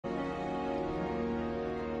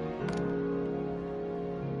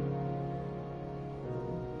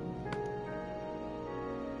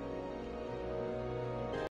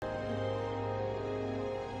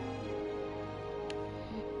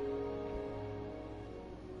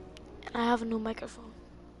And I have a new microphone.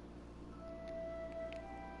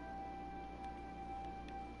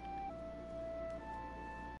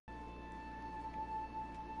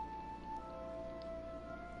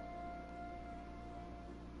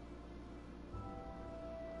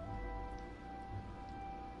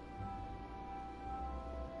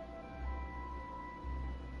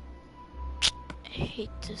 I hate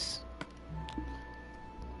this.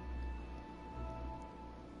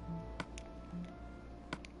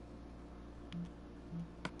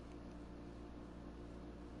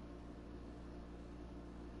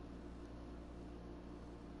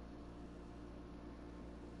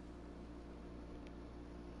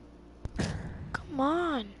 Come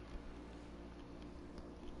on.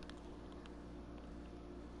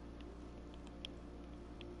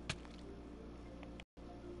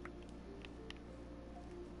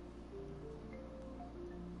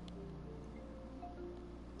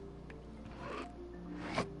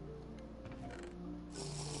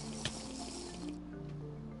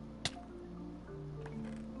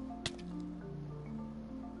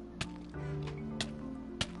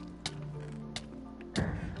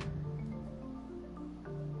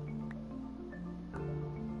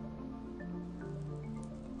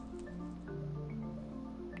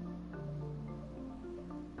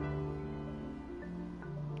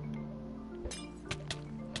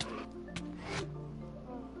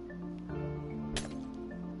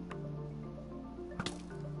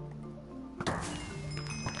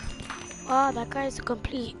 Wow, that guy's a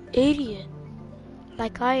complete idiot.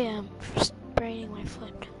 Like I am for spraining my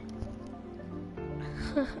foot.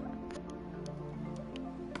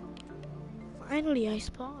 Finally, I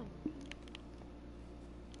spawned.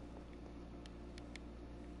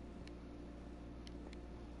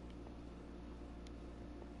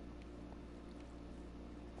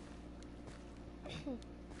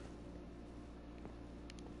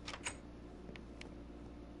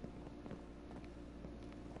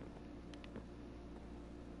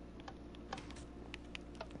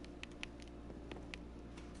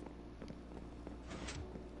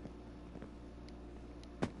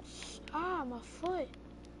 Ah, my foot.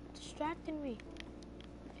 Distracting me.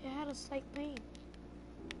 It had a slight pain.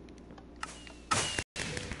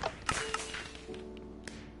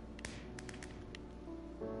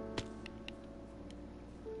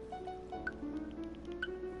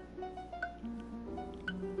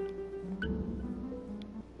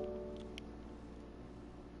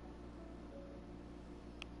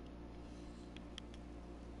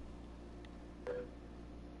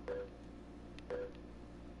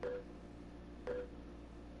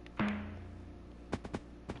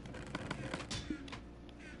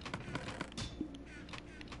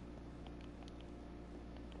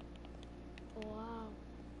 Wow.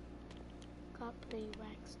 Got pretty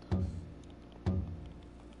whack stuff.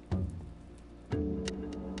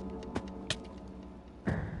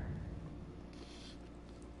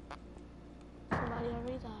 Somebody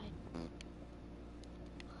already died.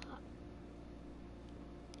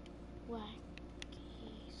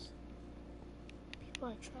 Wackies. People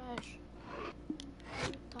are trash.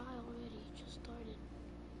 Don't die already. It just started.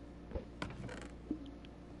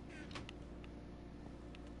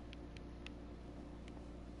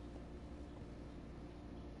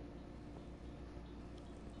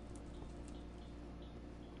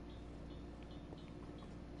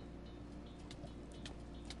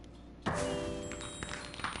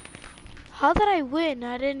 How did I win?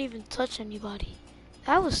 I didn't even touch anybody.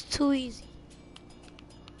 That was too easy.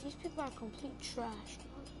 These people are complete trash.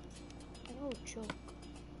 No joke.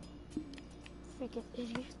 Freaking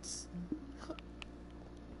idiots.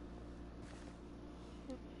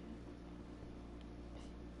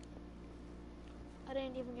 I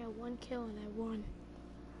didn't even get one kill and I won.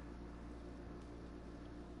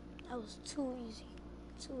 That was too easy.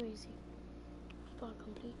 Too easy. People are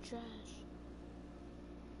complete trash.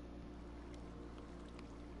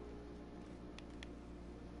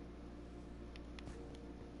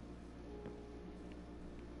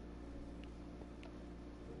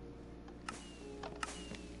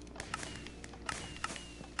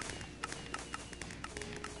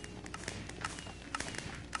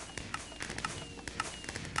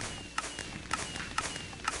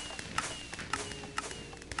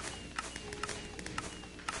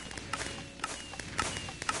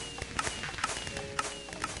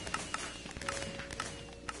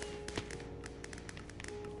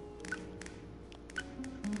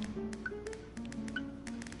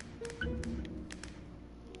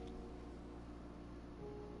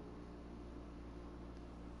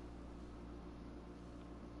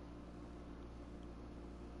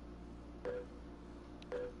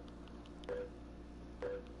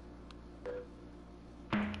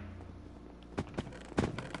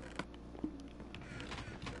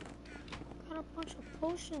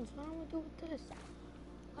 potions. What am I gonna do with this?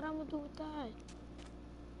 What am I gonna do with that?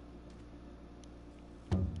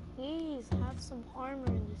 Please have some armor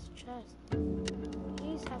in this chest.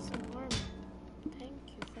 Please have some armor. Thank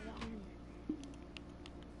you for the armor.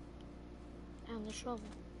 And the shovel.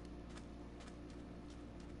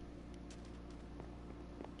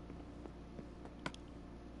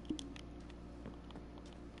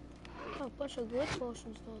 A bunch of good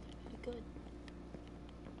potions though, they're really good.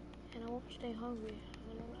 And I won't stay hungry. I have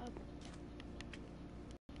a little apple.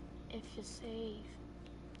 If you save.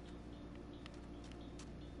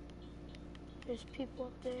 There's people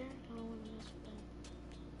up there, I don't want to mess with them.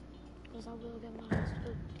 Because I will get my ass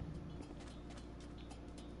looped.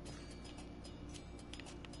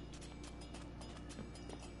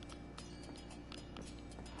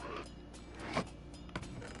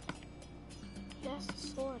 Yes, the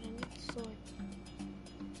sword, I need the sword.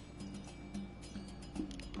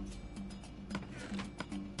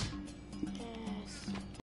 Yes.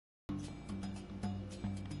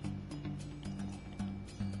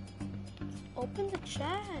 Open the chest.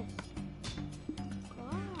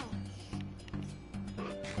 Gosh.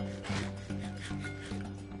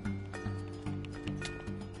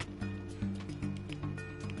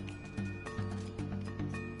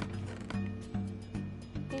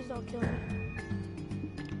 Please don't kill me.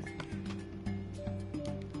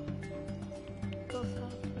 Go for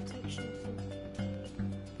protection.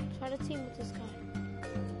 Try to team with this guy.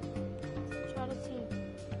 Try to team.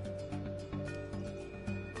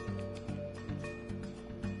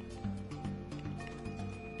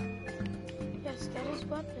 Yes, get his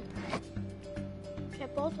weapon. Get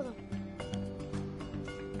both of them.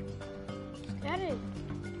 Get it.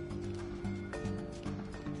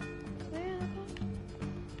 Where?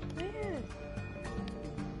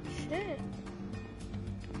 Shit.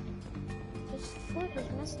 This foot is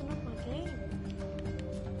messing up my game.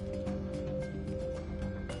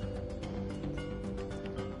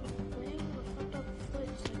 Playing with a fucked up foot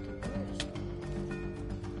is like the worst.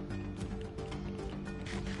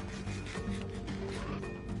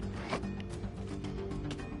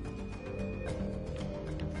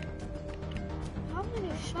 How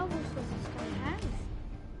many shovels does this guy have? I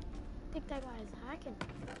think that guy is hacking.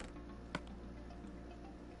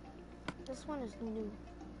 This one is new.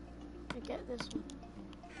 I get this one.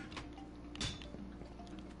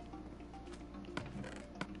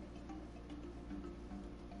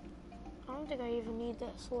 I don't think I even need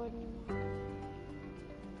that sword anymore.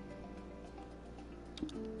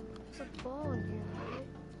 There's a bow in here,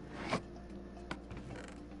 right?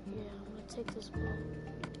 Yeah, I'm gonna take this bow.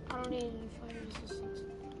 I don't need any fire resistance.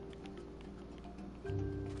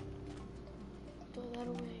 Throw that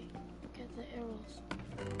away. Get the arrows.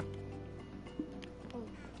 Oh,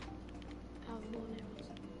 I have more arrows.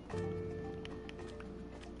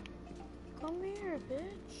 Come here,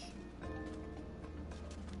 bitch.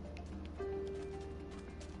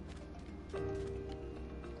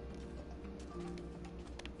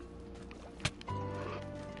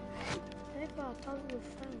 Hey, God, talk to your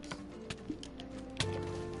friends.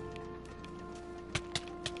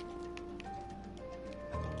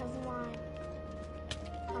 Never mind.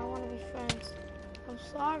 I don't want to be friends. I'm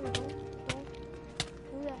sorry. Don't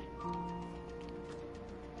do that.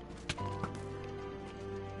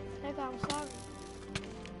 Nigga, I'm sorry.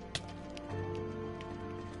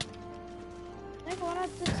 Nigga, what I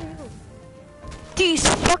did to you? These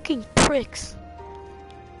fucking pricks.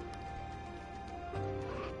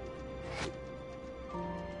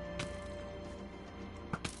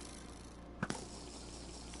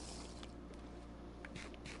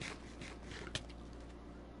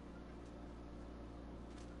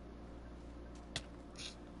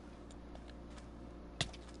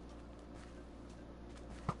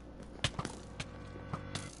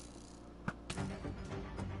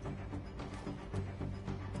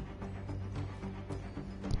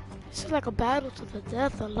 This is like a battle to the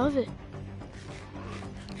death. I love it.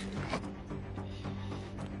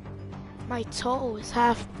 My toe is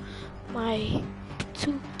half. My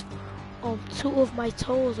two of my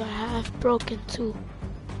toes are half broken too.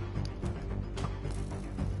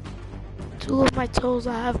 Two of my toes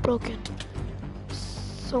are half broken.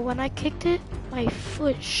 So when I kicked it, my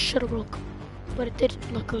foot should have broke, but it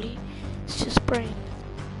didn't. Luckily, it's just sprained.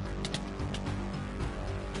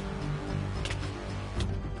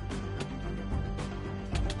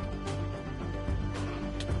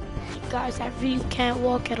 Guys, I really can't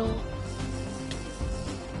walk at all.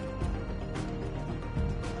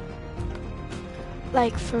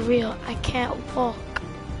 Like, for real, I can't walk.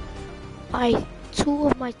 Two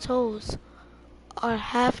of my toes are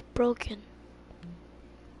half broken.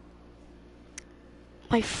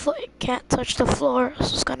 my foot can't touch the floor, so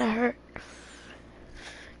it's gonna hurt.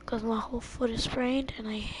 Because my whole foot is sprained and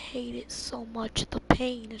I hate it so much. The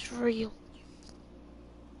pain is real.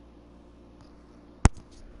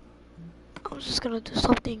 I'm just gonna do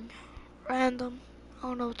something random. I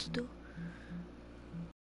don't know what to do.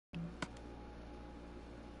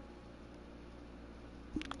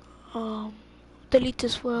 Um, delete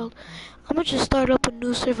this world. I'm gonna just start up a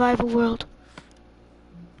new survival world.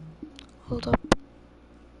 Hold up.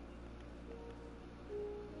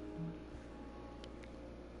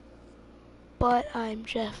 But I'm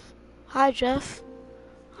Jeff. Hi Jeff.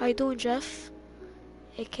 How you doing, Jeff?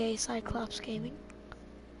 AKA Cyclops Gaming.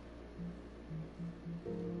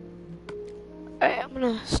 Alright, I'm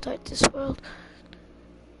gonna start this world.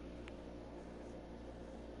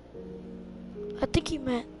 I think he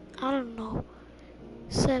meant, I don't know.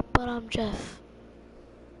 Said, but I'm Jeff.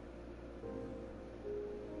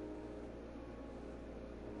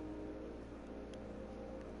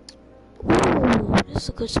 Ooh, this is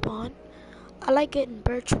a good spawn. I like getting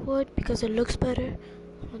birch wood because it looks better.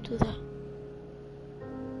 I'm gonna do that.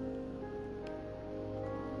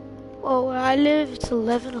 Well, where I live, it's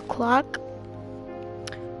 11 o'clock.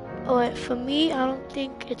 Oh, for me, I don't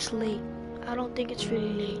think it's late. I don't think it's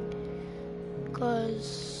really late.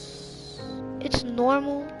 Because it's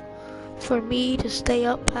normal for me to stay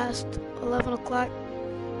up past 11 o'clock.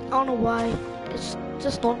 I don't know why. It's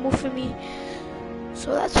just normal for me.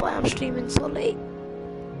 So that's why I'm streaming so late.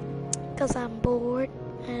 Because I'm bored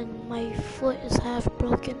and my foot is half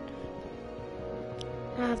broken.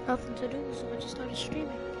 I have nothing to do, so I just started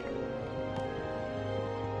streaming.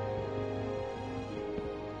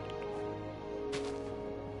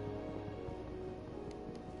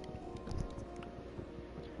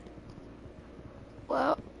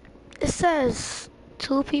 Well, it says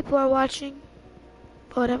 2 people are watching.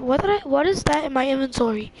 But what is that in my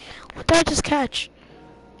inventory? What did I just catch?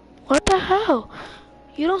 What the hell?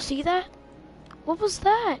 You don't see that? What was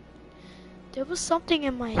that? There was something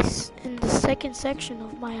in the second section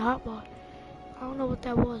of my hotbar. I don't know what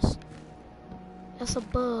that was. That's a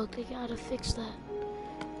bug. They gotta fix that.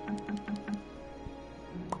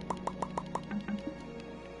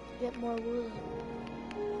 Get more wood.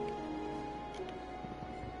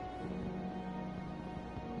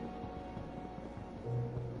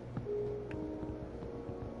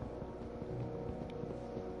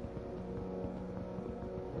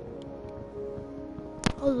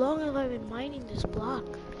 How long have I been mining this block?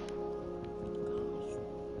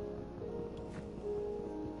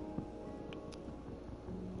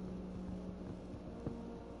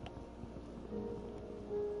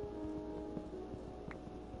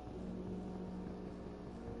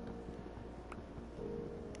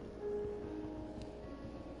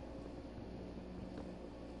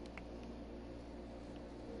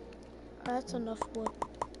 That's enough wood.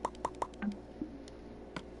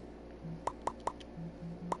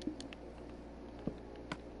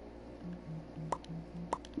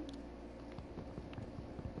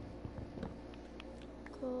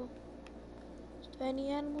 Cool. Is there any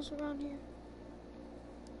animals around here?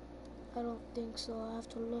 I don't think so. I have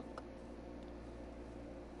to look.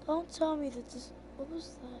 Don't tell me that this... What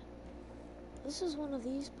was that? This is one of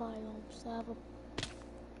these biomes that have a...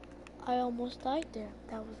 I almost died there.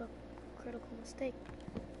 That was a critical mistake.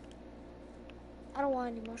 I don't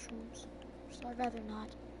want any mushrooms, so I'd rather not.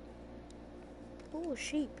 Ooh, a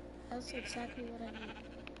sheep. That's exactly what I need.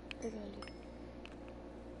 Literally.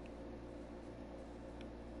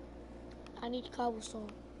 I need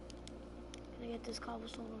cobblestone. Can I get this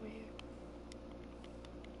cobblestone over here?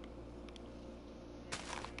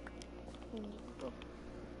 Oh.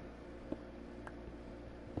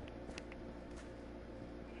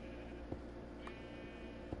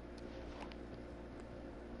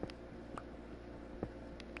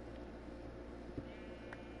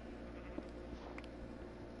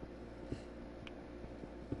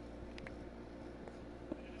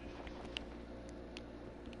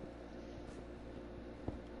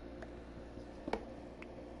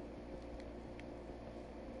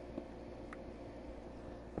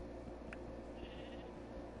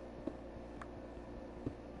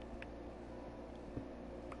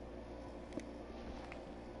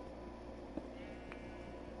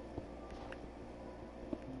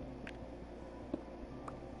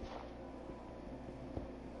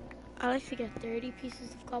 I like to get 30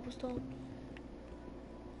 pieces of cobblestone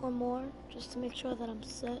or more just to make sure that I'm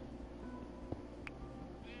set.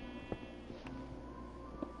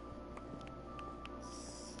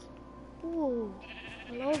 Ooh,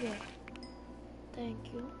 hello there.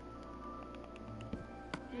 Thank you.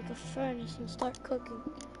 Make a furnace and start cooking.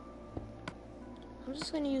 I'm I'm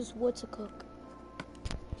just gonna use wood to cook.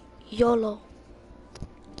 YOLO.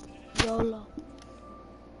 YOLO.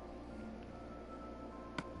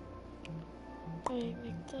 Alright,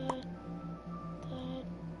 make that,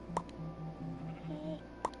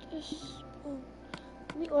 this, boom.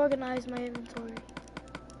 Let me organize my inventory.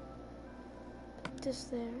 Put this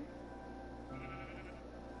there.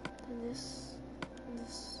 Then this, and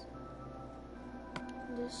this,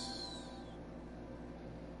 and this.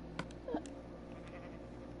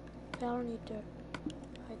 I don't need dirt.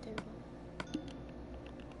 Right, there we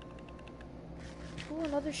go. Ooh,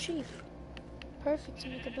 another sheep. Perfect to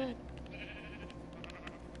make a bed.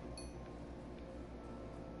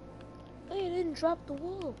 Hey, it didn't drop the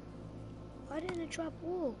wool. Why didn't it drop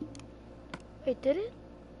wool? Wait, did it?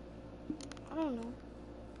 I don't know.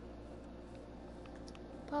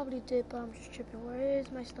 Probably did, but I'm just tripping. Where is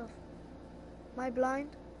my stuff? Am I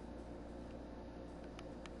blind?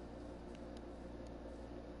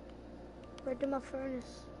 Where did my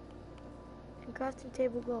furnace and crafting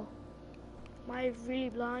table go? Am I really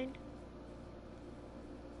blind?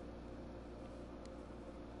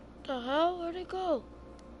 The hell? Where'd it go?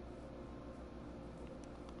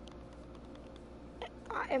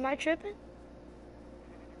 Am I tripping?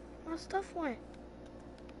 My stuff went.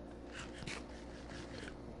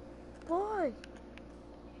 Boy.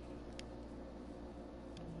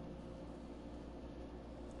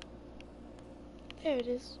 There it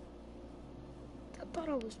is. I thought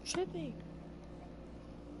I was tripping.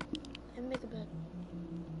 And make a bed.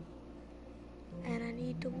 And I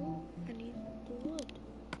need the wool. I need the wood.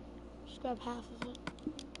 Just grab half of it.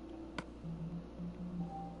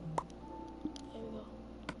 There we go.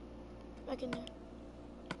 Back in there.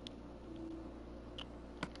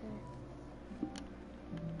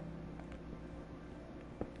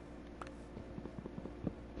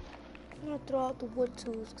 I'm gonna throw out the wood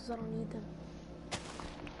tools because I don't need them.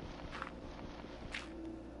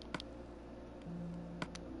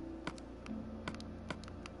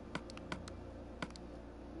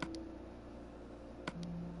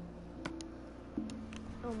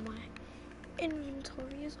 Oh, my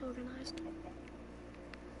inventory is organized.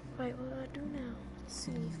 Right, what do I do now? Let's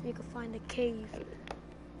see if we can find a cave.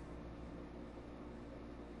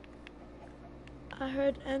 I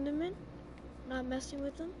heard Enderman. Not messing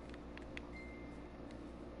with him.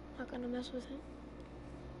 Not gonna mess with him.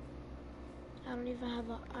 I don't even have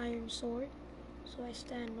an iron sword, so I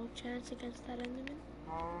stand no chance against that Enderman.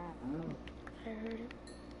 I heard him.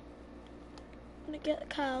 I'm gonna get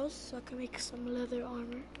cows so I can make some leather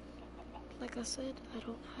armor. Like I said, I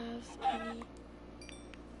don't have any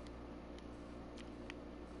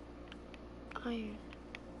iron.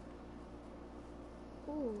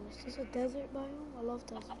 Ooh, is this a desert biome? I love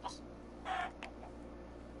deserts.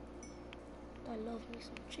 I love me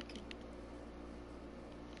some chicken.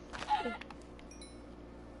 Ooh.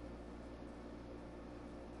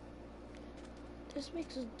 This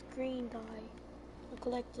makes a green dye. I'll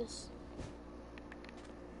collect this.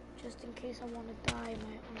 Just in case I want to dye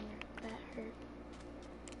my armor. That hurt.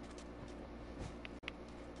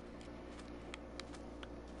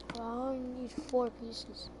 Well, I only need 4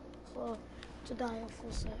 pieces to dye a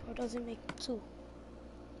full set. Or does it make 2?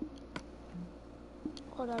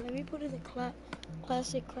 Hold on, let me put in the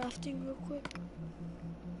classic crafting real quick.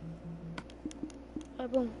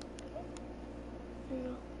 Alright, boom. There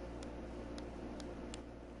you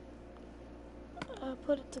go. I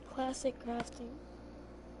put it to classic crafting.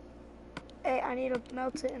 Hey, I need to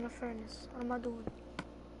melt it in a furnace. What am I doing?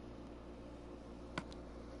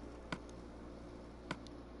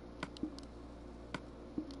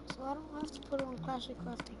 So I don't have to put it on classic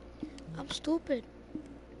crafting. I'm stupid.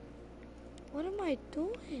 What am I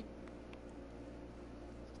doing?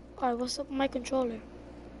 Alright, what's up with my controller?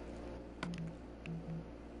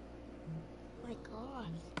 My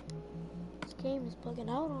God. This game is bugging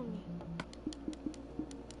out on me.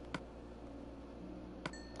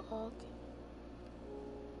 Okay.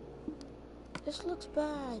 This looks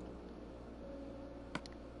bad.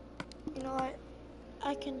 You know what?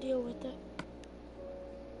 I can deal with it.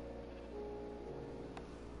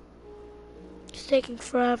 It's taking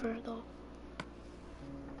forever though.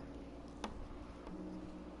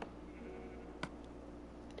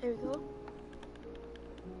 There we go.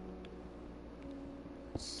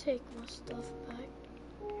 Let's take my stuff back.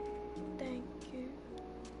 Thank you.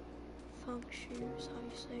 Funk shoes, how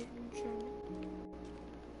you say it in German.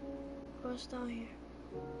 What's down here?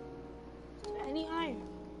 Is there any iron?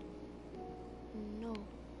 No.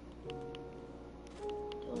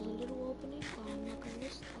 There was a little opening, but I'm not gonna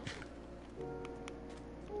miss that.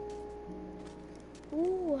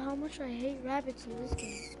 Ooh, how much I hate rabbits in this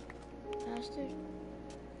game. Bastard.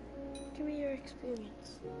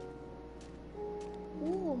 experience.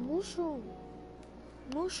 Ooh, mushroom.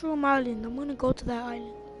 Mushroom Island. I'm gonna go to that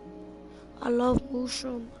island. I love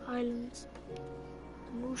mushroom islands.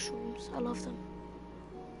 The mushrooms, I love them.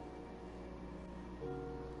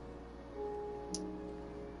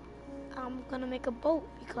 I'm gonna make a boat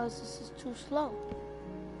because this is too slow.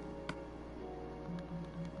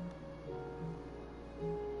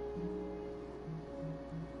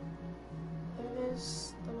 Where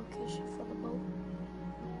is the location for the boat?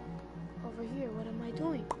 Over here. What am I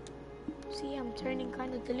doing? See, I'm turning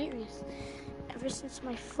kind of delirious. Ever since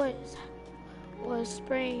my foot was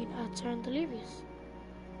sprained, I turned delirious.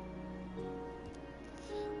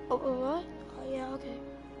 Oh, what? Oh, yeah, okay.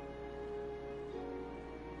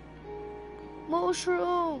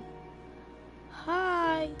 Mushroom!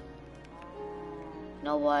 Hi! You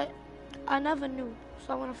know what? I never knew,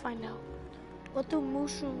 so I want to find out. What do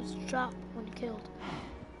mushrooms drop when killed?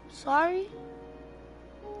 Sorry,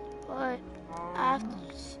 but I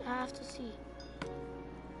have to see.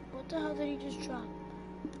 What the hell did he just drop?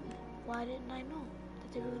 Why didn't I know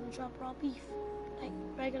that they were gonna drop raw beef, like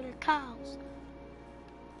regular cows?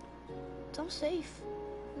 I'm safe.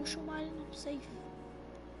 Mushroom Island, I'm safe.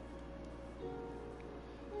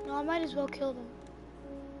 No, I might as well kill them.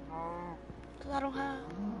 Cause I don't have.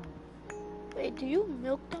 Wait, do you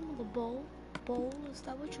milk them with a bowl? Bowl? Is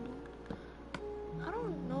that what you do? I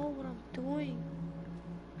don't know what I'm doing.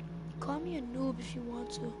 Call me a noob if you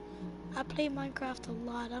want to. I play Minecraft a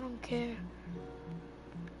lot. I don't care.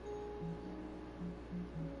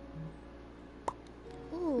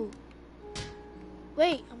 Ooh.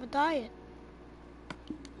 Wait, I'm a diet.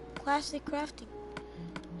 Classic crafting.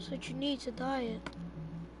 That's what you need to diet.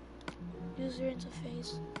 User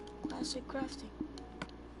interface. Classic crafting.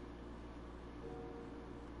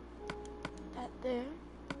 That there.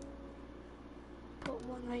 Put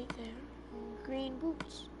one right there. And green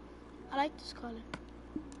boots. I like this color.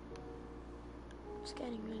 It's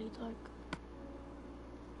getting really dark.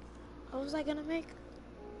 What was I gonna make?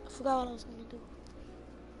 I forgot what I was gonna do.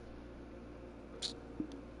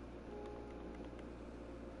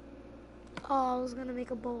 Oh, I was gonna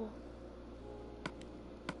make a bowl.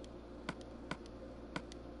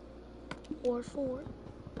 Or 4.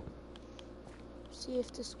 See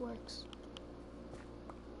if this works.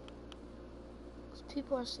 Because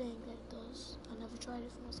people are saying that it does. I never tried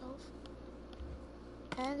it for myself.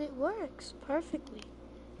 And it works perfectly.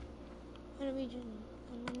 I'm gonna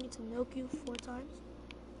need to milk you 4 times.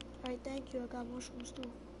 Alright, thank you. I got mushrooms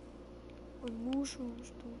too. Or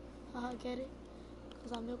mushrooms too. Haha, get it?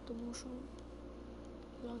 Because I milked the mushroom.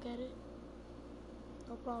 You don't get it?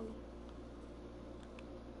 No problem.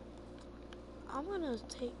 I'm gonna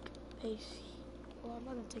take base. Well, I'm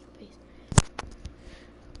not gonna take base.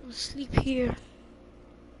 I'm gonna sleep here.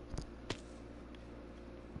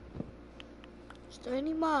 Is there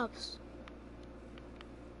any mobs?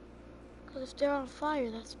 Because if they're on fire,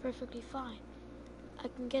 that's perfectly fine. I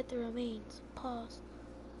can get the remains. Pause.